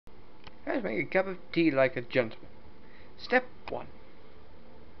Let's make a cup of tea like a gentleman. Step 1.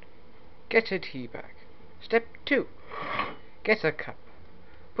 Get a tea bag. Step 2. Get a cup.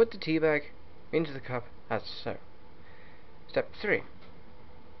 Put the tea bag into the cup as so. Step 3.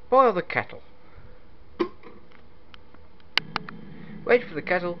 Boil the kettle. Wait for the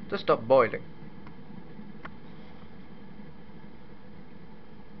kettle to stop boiling.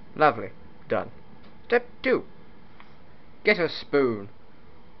 Lovely. Done. Step 2. Get a spoon.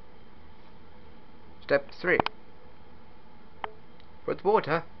 Step 3. Put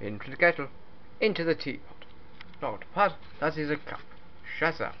water into the kettle, into the teapot. Not a pot, that is a cup.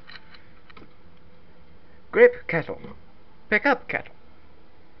 Shut up. Grip kettle. Pick up kettle.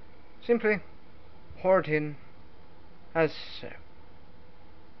 Simply pour it in as so.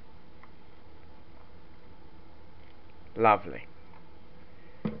 Lovely.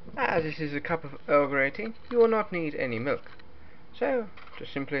 As this is a cup of Earl Grey tea, you will not need any milk. So,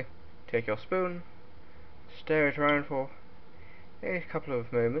 just simply take your spoon, stir it around for a couple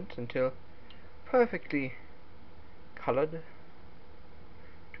of moments until perfectly coloured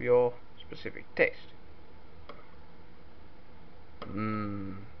to your specific taste.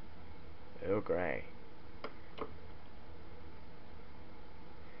 Earl Grey.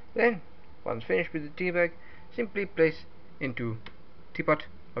 Then, once finished with the tea bag, simply place into teapot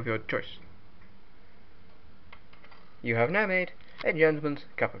of your choice. You have now made a gentleman's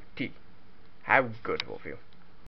cup of tea. How good of you.